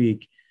days of the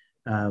week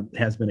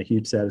has been a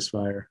huge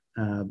satisfier.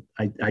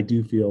 I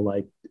do feel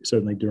like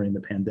certainly during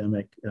the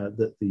pandemic,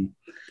 the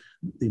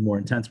more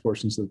intense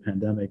portions of the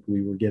pandemic,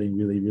 we were getting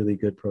really, really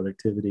good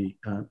productivity.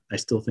 I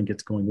still think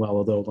it's going well,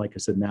 although, like I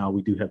said, now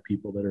we do have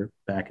people that are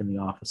back in the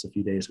office a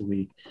few days a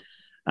week.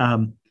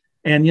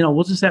 And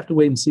we'll just have to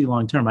wait and see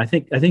long term. I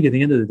think at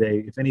the end of the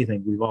day, if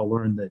anything, we've all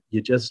learned that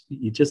you just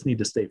need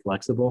to stay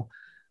flexible.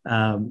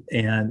 And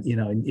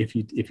if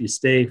you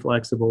stay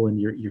flexible and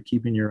you're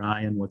keeping your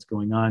eye on what's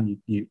going on,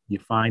 you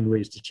find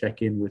ways to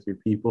check in with your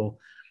people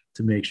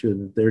to make sure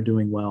that they're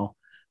doing well.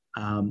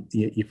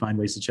 You find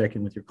ways to check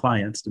in with your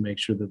clients to make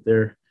sure that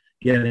they're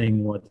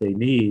getting what they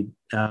need.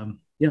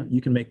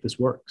 You can make this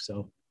work.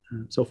 So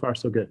far,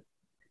 so good.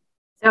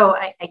 So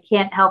I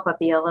can't help but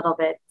be a little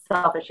bit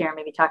selfish here and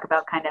maybe talk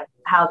about kind of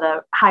how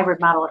the hybrid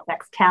model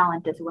affects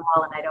talent as well.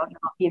 And I don't know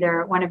if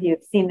either one of you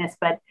have seen this,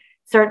 but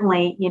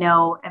certainly,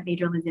 at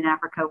Major Lindsey in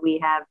Africa, we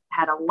have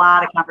had a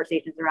lot of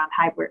conversations around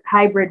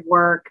hybrid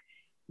work,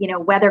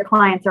 whether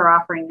clients are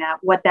offering that,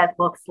 what that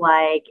looks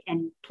like.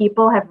 And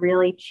people have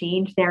really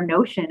changed their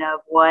notion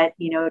of what,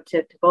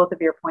 to both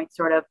of your points,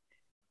 sort of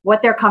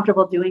what they're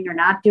comfortable doing or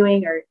not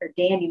doing. Or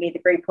Dan, you made the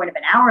great point of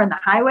an hour on the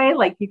highway.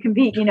 Like you can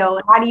be,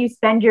 how do you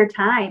spend your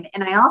time?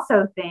 And I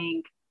also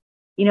think,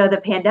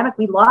 the pandemic,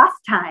 we lost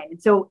time. And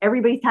so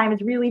everybody's time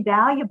is really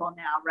valuable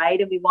now,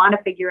 right? And we want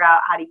to figure out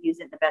how to use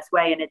it in the best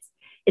way. And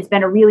it's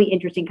been a really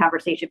interesting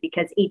conversation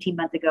because 18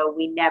 months ago,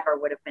 we never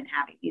would have been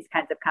having these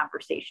kinds of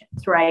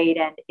conversations, right?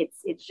 And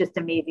it's just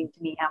amazing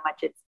to me how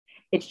much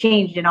it's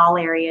changed in all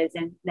areas.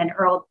 And then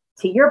Earl,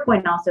 to your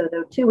point also,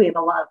 though, too, we have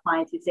a lot of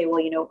clients who say,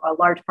 well, a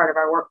large part of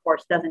our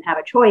workforce doesn't have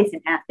a choice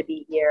and has to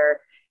be here.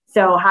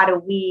 So how do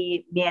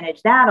we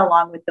manage that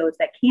along with those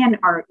that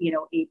are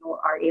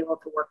able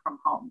to work from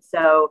home?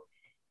 So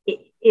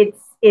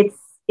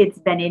it's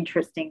been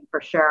interesting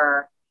for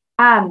sure.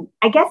 I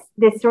guess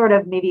this sort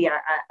of maybe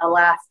a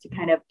last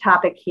kind of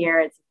topic here.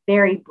 It's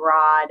very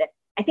broad.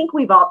 I think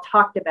we've all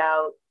talked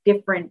about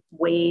different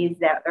ways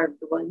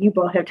you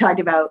both have talked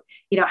about,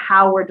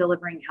 how we're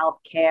delivering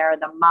healthcare,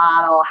 the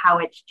model, how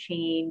it's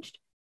changed.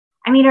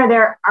 I mean,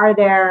 are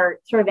there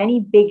sort of any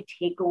big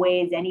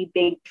takeaways, any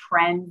big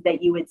trends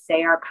that you would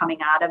say are coming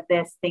out of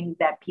this, things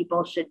that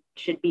people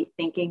should be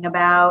thinking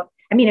about?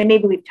 I mean, and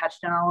maybe we've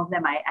touched on all of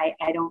them.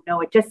 I don't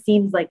know. It just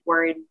seems like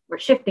we're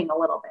shifting a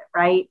little bit,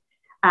 right?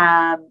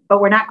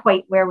 But we're not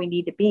quite where we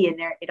need to be. And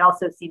it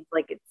also seems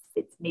like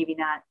it's maybe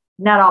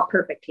not all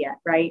perfect yet,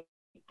 right?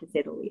 To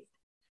say the least.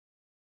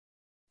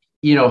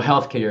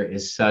 Healthcare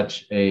is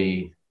such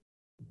a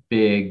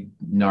big,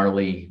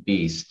 gnarly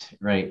beast,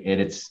 right?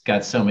 And it's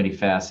got so many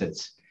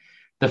facets.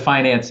 The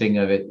financing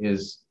of it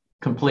is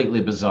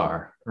completely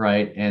bizarre,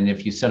 right? And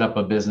if you set up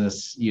a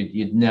business,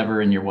 you'd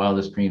never in your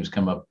wildest dreams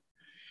come up,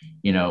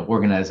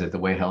 organize it the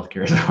way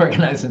healthcare is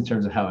organized in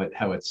terms of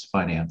how it's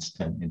financed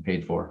and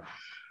paid for.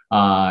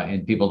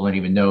 And people don't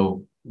even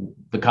know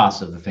the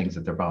cost of the things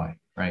that they're buying,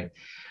 right?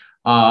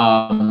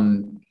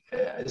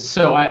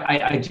 So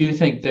I do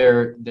think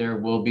there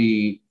will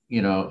be,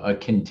 a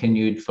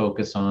continued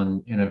focus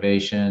on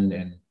innovation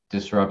and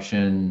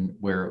disruption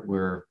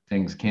where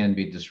things can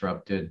be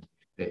disrupted.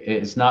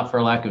 It's not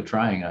for lack of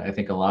trying. I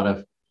think a lot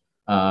of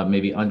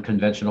maybe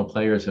unconventional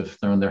players have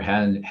thrown their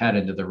hat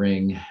into the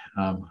ring.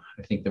 I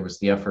think there was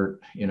the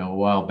effort, a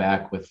while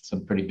back with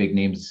some pretty big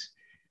names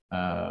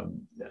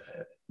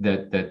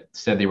that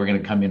said they were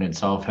going to come in and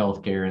solve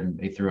healthcare, and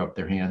they threw up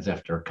their hands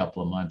after a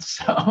couple of months.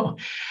 So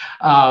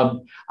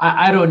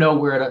I don't know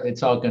where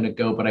it's all going to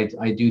go, but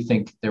I do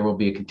think there will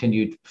be a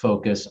continued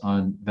focus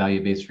on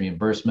value-based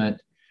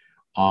reimbursement,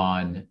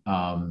 on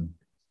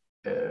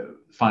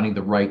finding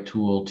the right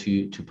tool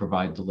to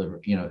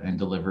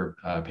deliver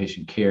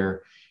patient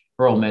care.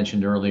 Earl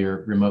mentioned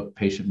earlier remote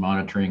patient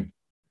monitoring.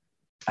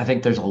 I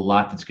think there's a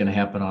lot that's going to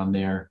happen on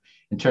there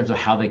in terms of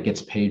how that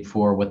gets paid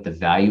for, what the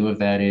value of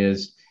that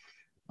is.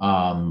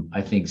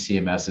 I think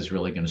CMS is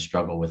really going to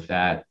struggle with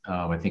that.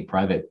 I think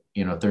private,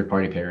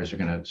 third-party payers are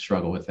going to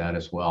struggle with that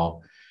as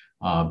well.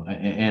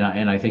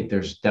 And I think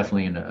there's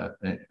definitely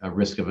a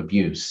risk of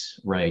abuse,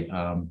 right?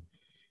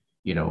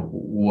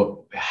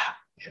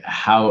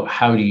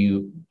 How do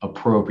you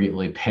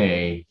appropriately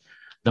pay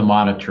the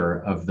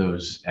monitor of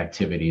those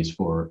activities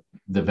for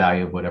the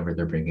value of whatever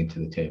they're bringing to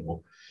the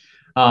table?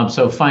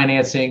 So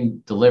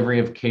financing, delivery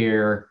of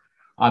care,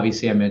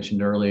 obviously I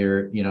mentioned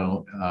earlier,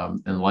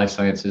 in life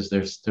sciences,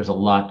 there's a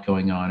lot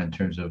going on in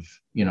terms of,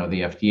 the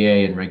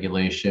FDA and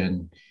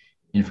regulation,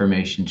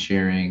 information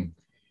sharing.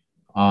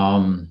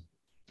 There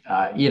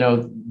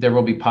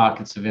will be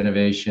pockets of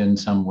innovation,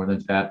 some more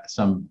than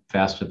some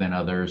faster than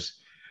others,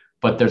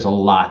 but there's a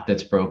lot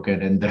that's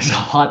broken and there's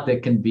a lot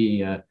that can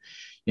be,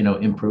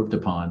 improved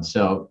upon.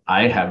 So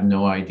I have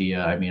no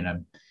idea. I mean,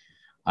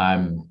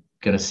 I'm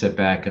going to sit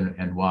back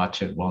and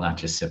watch it. Well, not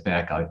just sit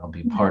back. I'll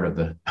be part of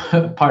the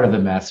part of the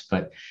mess,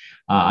 but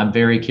I'm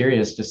very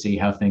curious to see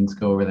how things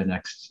go over the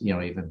next,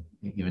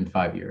 even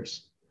 5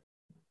 years.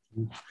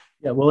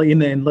 Yeah, well,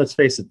 and let's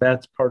face it,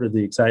 that's part of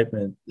the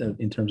excitement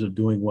in terms of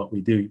doing what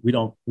we do. We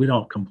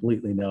don't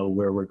completely know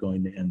where we're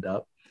going to end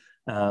up.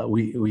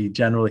 We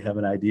generally have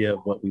an idea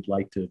of what we'd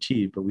like to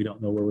achieve, but we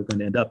don't know where we're going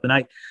to end up. And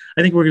I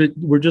think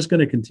we're just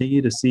going to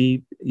continue to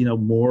see,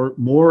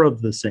 more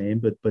of the same,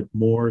 but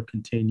more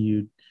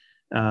continued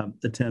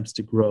attempts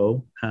to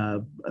grow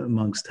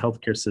amongst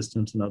healthcare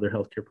systems and other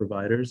healthcare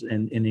providers.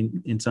 And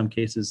in some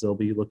cases, they'll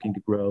be looking to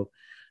grow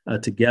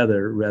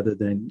together rather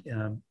than,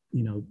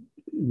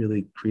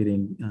 really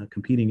creating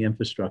competing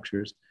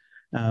infrastructures.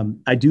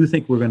 I do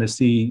think we're going to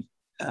see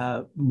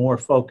more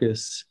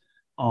focus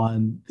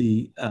on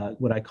the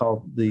what I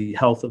call the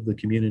health of the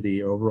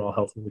community, or overall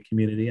health of the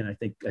community. And I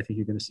think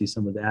you're going to see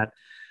some of that.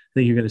 I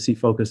think you're going to see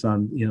focus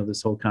on,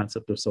 this whole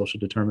concept of social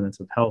determinants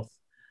of health.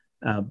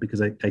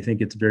 Because I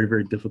think it's very,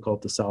 very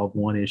difficult to solve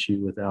one issue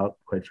without,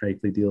 quite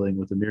frankly, dealing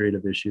with a myriad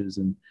of issues.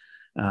 And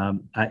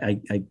I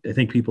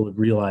think people have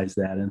realized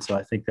that. And so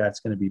I think that's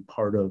going to be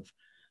part of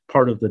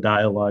the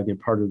dialogue and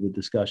part of the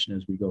discussion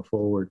as we go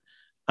forward.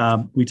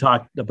 We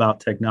talked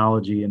about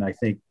technology, and I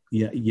think,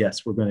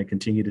 yes, we're going to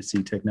continue to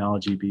see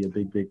technology be a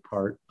big, big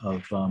part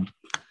of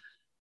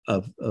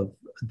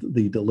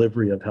the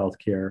delivery of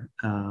healthcare.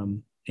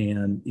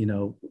 And,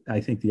 I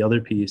think the other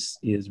piece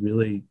is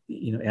really,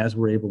 as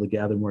we're able to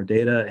gather more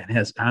data, and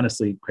as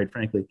honestly, quite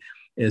frankly,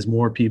 as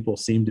more people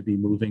seem to be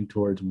moving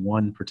towards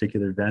one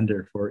particular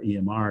vendor for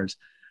EMRs,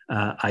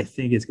 I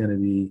think it's going to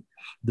be,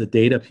 the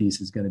data piece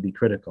is going to be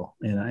critical.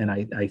 And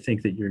I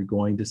think that you're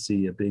going to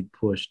see a big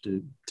push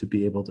to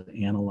be able to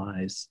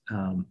analyze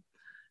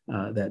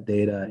that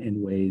data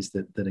in ways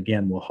that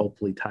again, will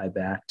hopefully tie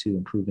back to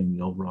improving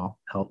the overall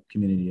health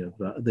community of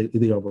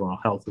the overall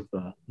health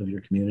of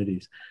your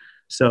communities.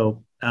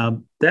 So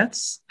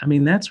that's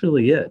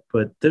really it.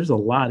 But there's a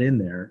lot in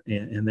there,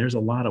 and there's a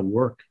lot of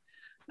work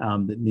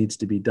that needs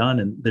to be done.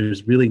 And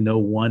there's really no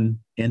one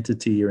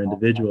entity or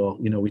individual.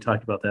 We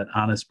talked about that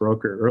honest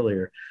broker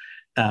earlier,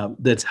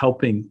 that's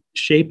helping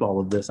shape all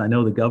of this. I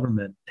know the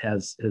government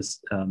has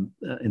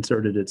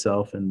inserted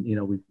itself, and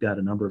we've got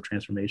a number of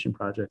transformation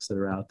projects that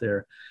are out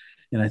there.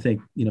 And I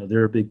think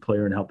they're a big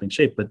player in helping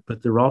shape.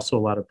 But there are also a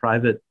lot of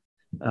private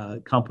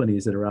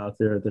companies that are out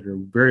there that are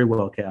very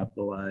well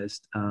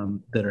capitalized,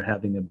 that are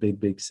having a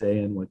big say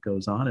in what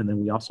goes on. And then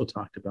we also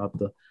talked about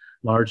the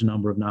large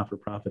number of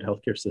not-for-profit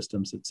healthcare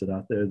systems that sit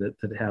out there that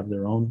have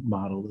their own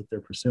model that they're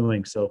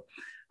pursuing. So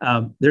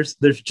there's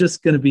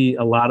just going to be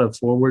a lot of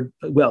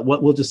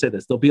we'll just say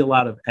this, there'll be a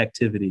lot of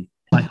activity.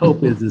 My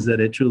hope is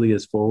that it truly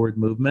is forward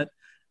movement,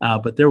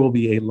 but there will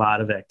be a lot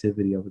of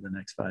activity over the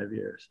next 5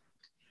 years.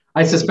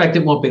 I suspect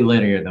it won't be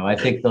linear, though. I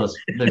think there's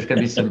going to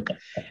be some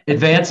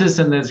advances,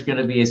 and there's going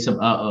to be some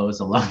uh-ohs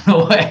along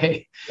the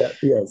way.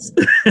 Yes.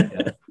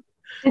 Yeah.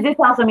 Does this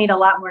also mean a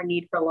lot more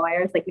need for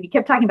lawyers? Like when you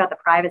kept talking about the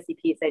privacy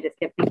piece, I just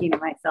kept thinking to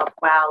myself,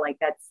 wow, like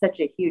that's such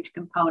a huge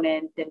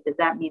component. And does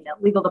that mean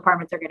that legal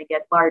departments are going to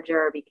get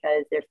larger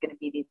because there's going to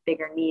be these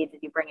bigger needs as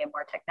you bring in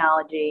more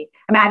technology?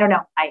 I mean, I don't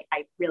know. I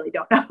really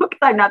don't know because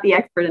I'm not the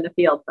expert in the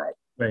field, but.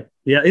 Right.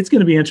 Yeah, it's going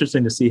to be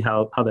interesting to see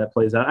how that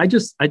plays out. I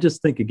just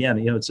think, again,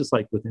 it's just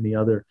like with any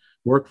other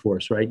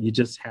workforce, right? You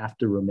just have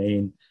to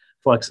remain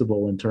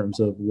flexible in terms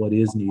of what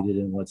is needed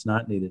and what's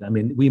not needed. I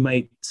mean, we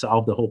might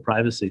solve the whole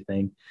privacy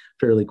thing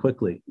fairly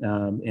quickly,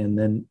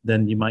 and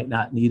then you might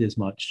not need as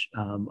much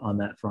on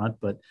that front.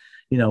 But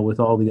with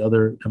all the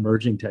other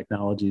emerging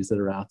technologies that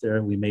are out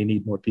there, we may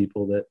need more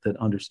people that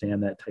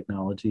understand that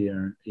technology and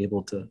are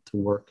able to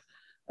work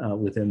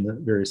within the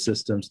various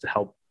systems to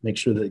help make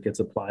sure that it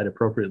gets applied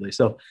appropriately.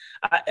 So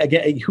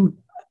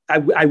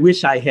I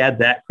wish I had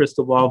that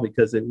crystal ball,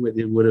 because it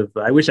would have,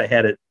 I wish I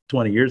had it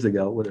 20 years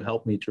ago. It would have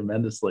helped me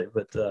tremendously,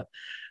 but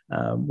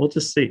we'll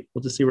just see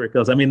where it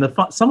goes. I mean,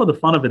 some of the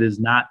fun of it is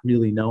not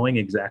really knowing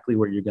exactly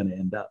where you're going to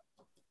end up.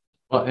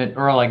 Well, and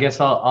Earl, I guess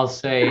I'll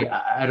say,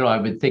 I don't know,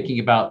 I've been thinking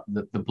about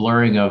the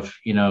blurring of,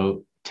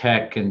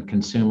 tech and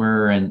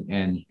consumer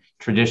and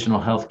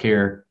traditional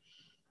healthcare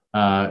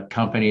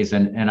companies.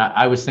 And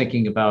I was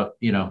thinking about,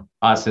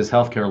 us as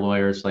healthcare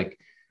lawyers, like,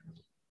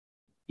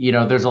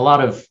 there's a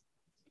lot of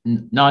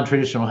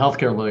non-traditional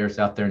healthcare lawyers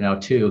out there now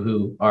too,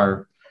 who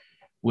are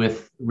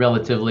with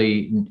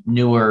relatively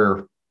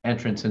newer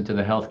entrants into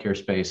the healthcare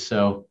space.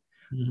 So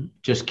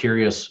just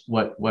curious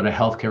what a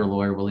healthcare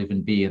lawyer will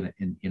even be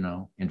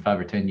in 5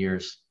 or 10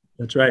 years.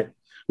 That's right.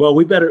 Well,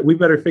 we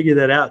better figure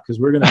that out because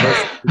we're going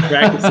to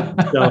practice it.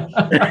 So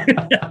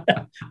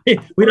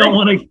we don't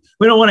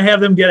want to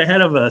have them get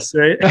ahead of us,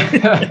 right?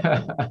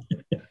 I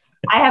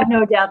have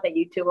no doubt that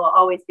you two will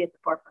always be at the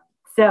forefront.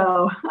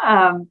 So,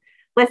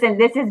 listen,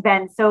 this has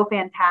been so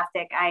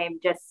fantastic. I am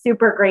just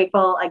super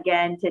grateful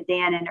again to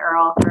Dan and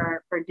Earl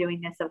for doing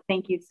this. So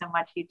thank you so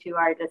much. You two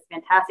are just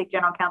fantastic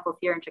general counsels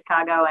here in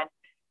Chicago, and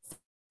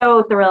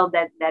so thrilled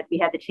that we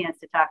had the chance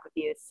to talk with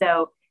you.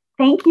 So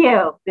thank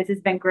you. This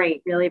has been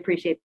great. Really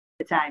appreciate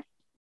the time.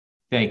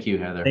 Thank you,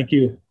 Heather. Thank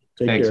you.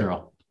 Thanks,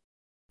 Earl.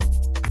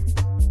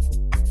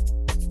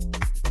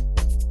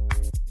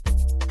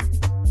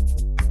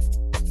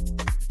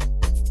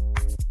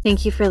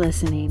 Thank you for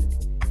listening.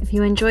 If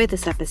you enjoyed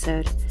this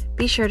episode,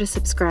 be sure to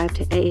subscribe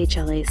to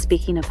AHLA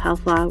Speaking of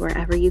Health Law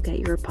wherever you get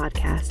your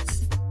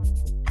podcasts.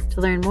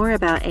 To learn more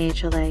about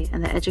AHLA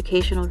and the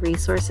educational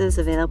resources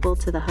available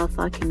to the health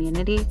law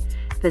community,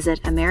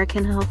 visit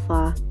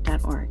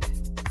AmericanHealthLaw.org.